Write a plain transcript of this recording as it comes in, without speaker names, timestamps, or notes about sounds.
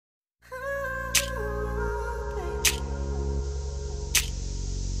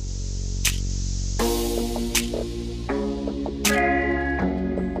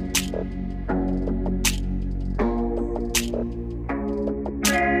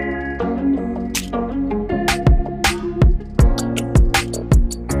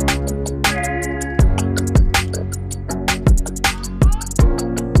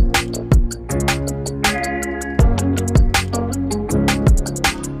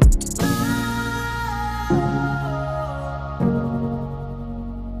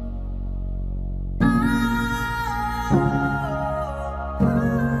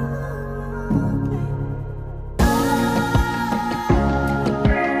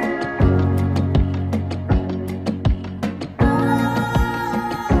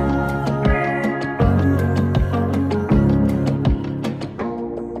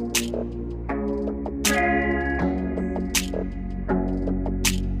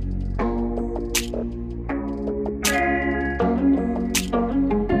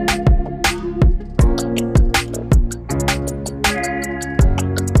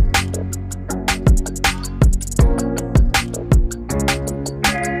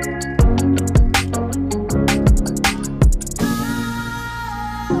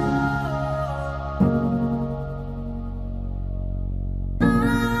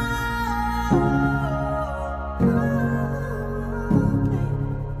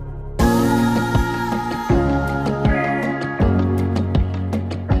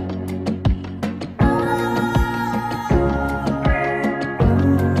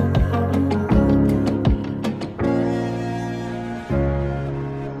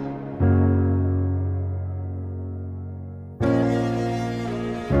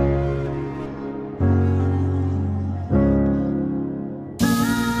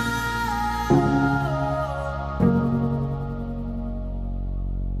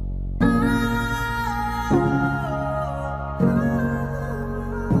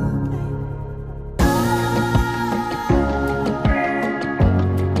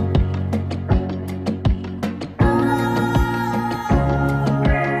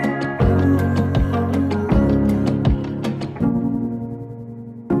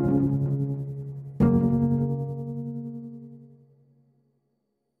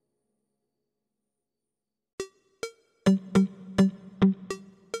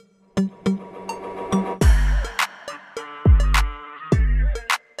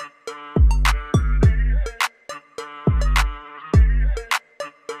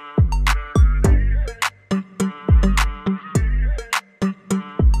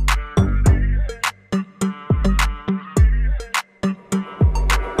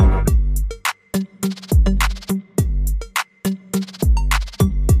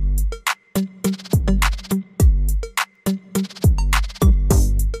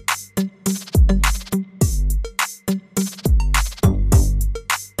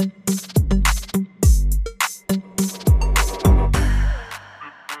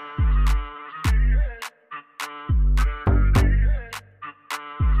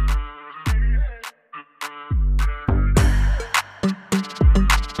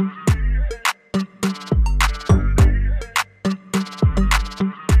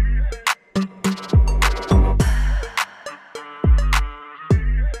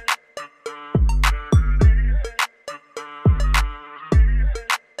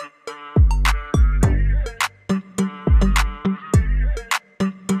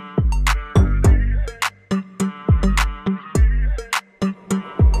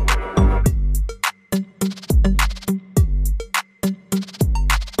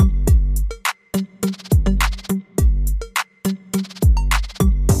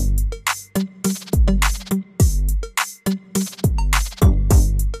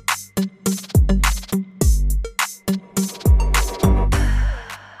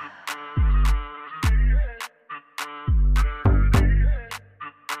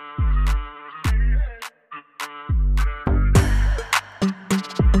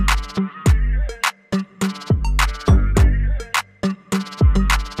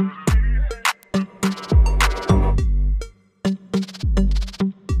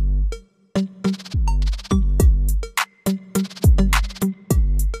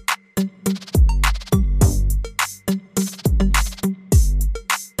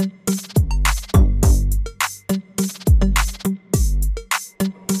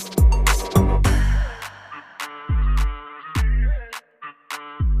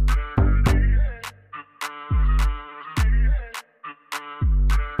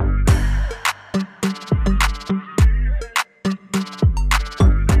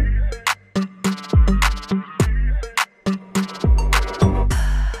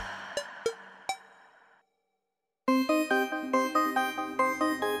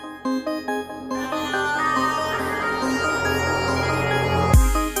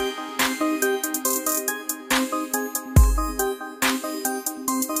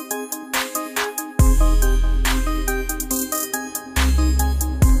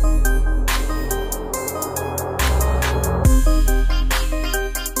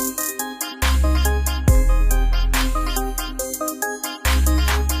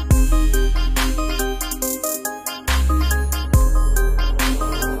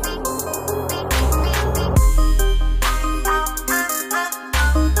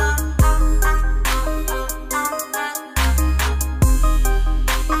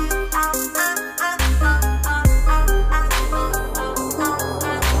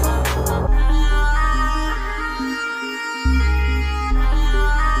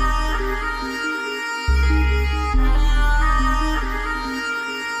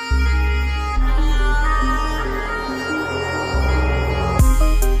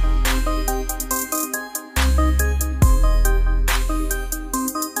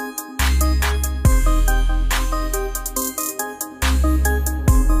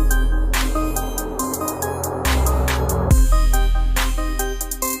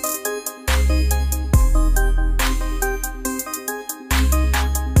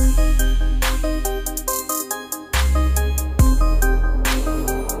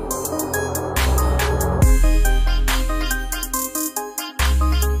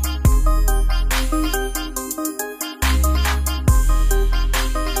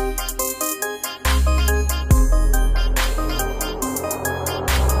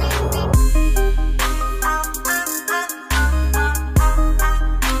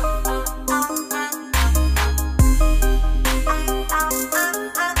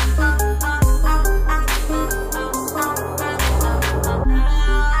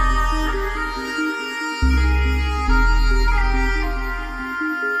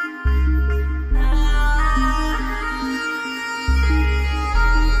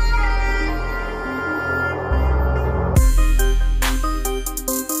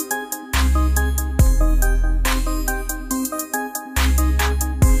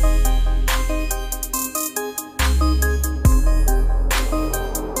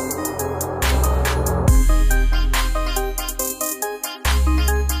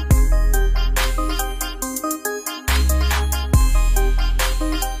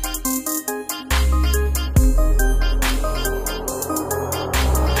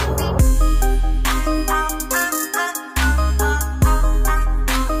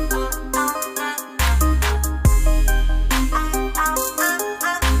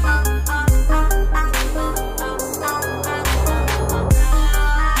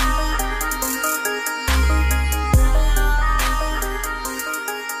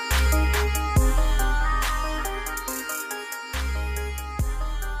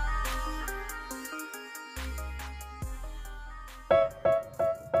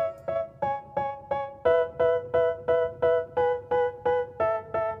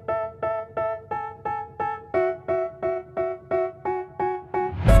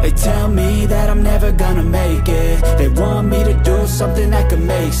They tell me that I'm never gonna make it. They want me to do something that could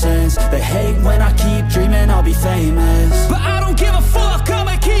make sense. They hate when I keep dreaming I'll be famous, but I don't give a fuck,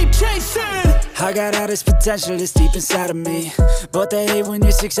 I'ma keep chasing. I got all this potential that's deep inside of me, but they hate when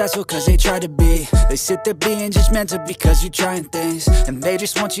you're successful cause they try to be. They sit there being judgmental because you're trying things, and they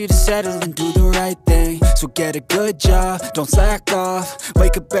just want you to settle and do the right thing. So get a good job, don't slack off.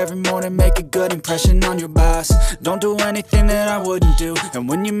 Wake up every morning, make a good impression on your boss. Don't do anything that I wouldn't do, and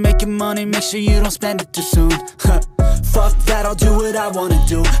when you're making money, make sure you don't spend it too soon. Fuck that, I'll do what I wanna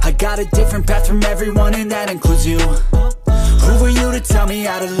do. I got a different path from everyone, and that includes you. Who are you to tell me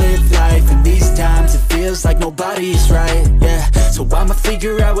how to live life? In these times it feels like nobody is right, yeah. So I'ma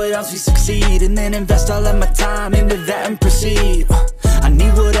figure out what helps me succeed, and then invest all of my time into that and proceed. I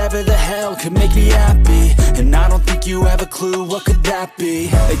need whatever the hell could make me happy, and I don't think you have a clue what could that be.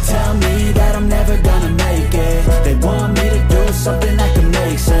 They tell me that I'm never gonna make it. They want me to do something that could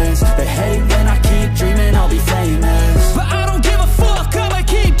make sense. They hate when I keep dreaming I'll be famous, but I don't give a fuck, I'ma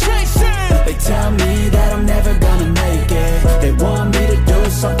keep chasing. They tell me that I'm never gonna make it. They want me to do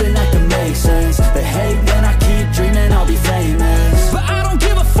something that can make sense. They hate when I keep dreaming I'll be famous, but I don't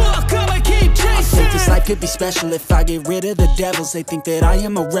give a fuck, I'ma keep chasing. I think this life could be special if I get rid of the devils. They think that I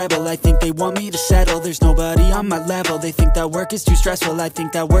am a rebel, I think they want me to settle. There's nobody on my level. They think that work is too stressful, I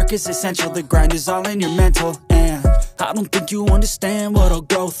think that work is essential. The grind is all in your mental, and I don't think you understand what I'll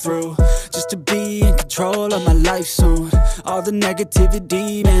go through just to be in control of my life soon. All the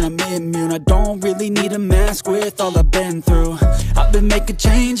negativity, man, I'm immune. I don't really need a mask with all I've been through. I've been making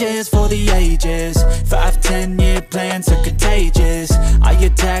changes for the ages. 5-10 year plans are contagious. I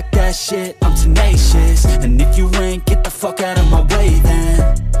attack that shit, I'm tenacious. And if you ain't, get the fuck out of my way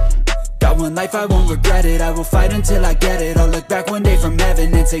then. Got one life, I won't regret it. I will fight until I get it. I'll look back one day from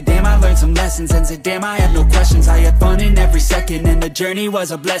heaven and say, damn, I learned some lessons. And say, damn, I had no questions. I had fun in every second, and the journey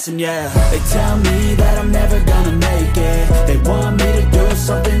was a blessing, yeah. They tell me that I'm never gonna make it. They want me to do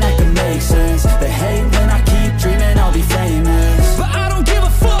something that can make sense. They hate